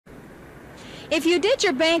If you did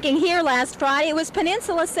your banking here last Friday, it was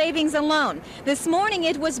Peninsula Savings and Loan. This morning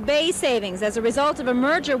it was Bay Savings as a result of a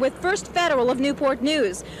merger with First Federal of Newport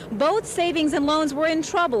News. Both savings and loans were in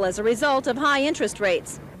trouble as a result of high interest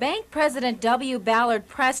rates. Bank President W. Ballard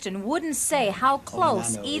Preston wouldn't say how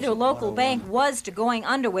close either local bank was to going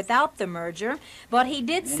under without the merger, but he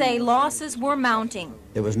did say losses were mounting.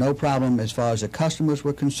 There was no problem as far as the customers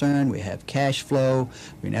were concerned. We have cash flow.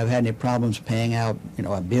 We never had any problems paying out,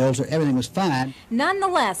 our bills. Everything was fine.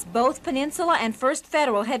 Nonetheless, both Peninsula and First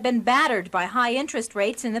Federal had been battered by high interest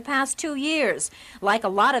rates in the past 2 years. Like a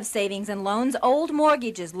lot of savings and loans, old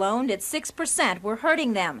mortgages loaned at 6% were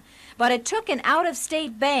hurting them. But it took an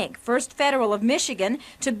out-of-state bank, First Federal of Michigan,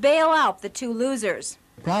 to bail out the two losers.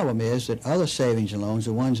 The problem is that other savings and loans,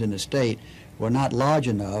 the ones in the state, were not large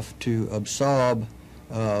enough to absorb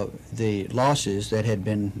the losses that had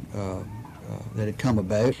come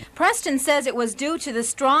about. Preston says it was due to the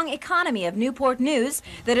strong economy of Newport News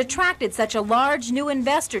that attracted such a large new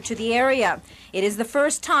investor to the area. It is the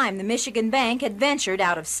first time the Michigan bank had ventured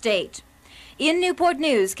out of state. In Newport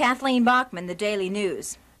News, Kathleen Bachman, The Daily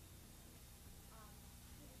News.